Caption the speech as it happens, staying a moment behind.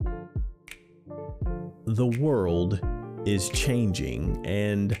The world is changing,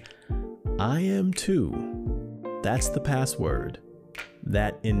 and I am too. That's the password.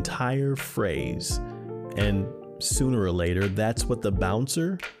 That entire phrase. And sooner or later, that's what the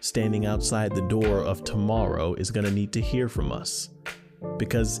bouncer standing outside the door of tomorrow is going to need to hear from us.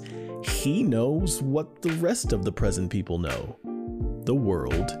 Because he knows what the rest of the present people know. The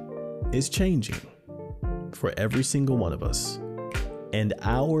world is changing for every single one of us. And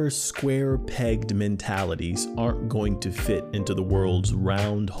our square-pegged mentalities aren't going to fit into the world's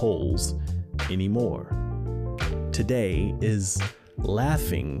round holes anymore. Today is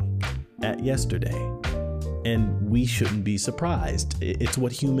laughing at yesterday. And we shouldn't be surprised. It's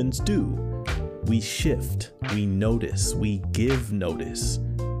what humans do. We shift, we notice, we give notice.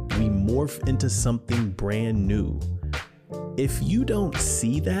 We morph into something brand new. If you don't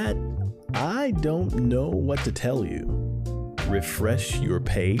see that, I don't know what to tell you. Refresh your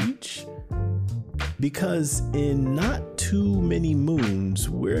page? Because in not too many moons,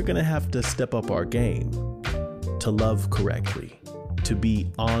 we're gonna have to step up our game to love correctly, to be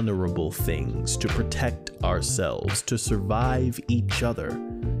honorable things, to protect ourselves, to survive each other.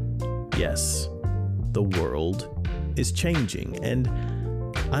 Yes, the world is changing, and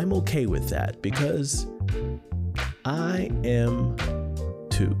I'm okay with that because I am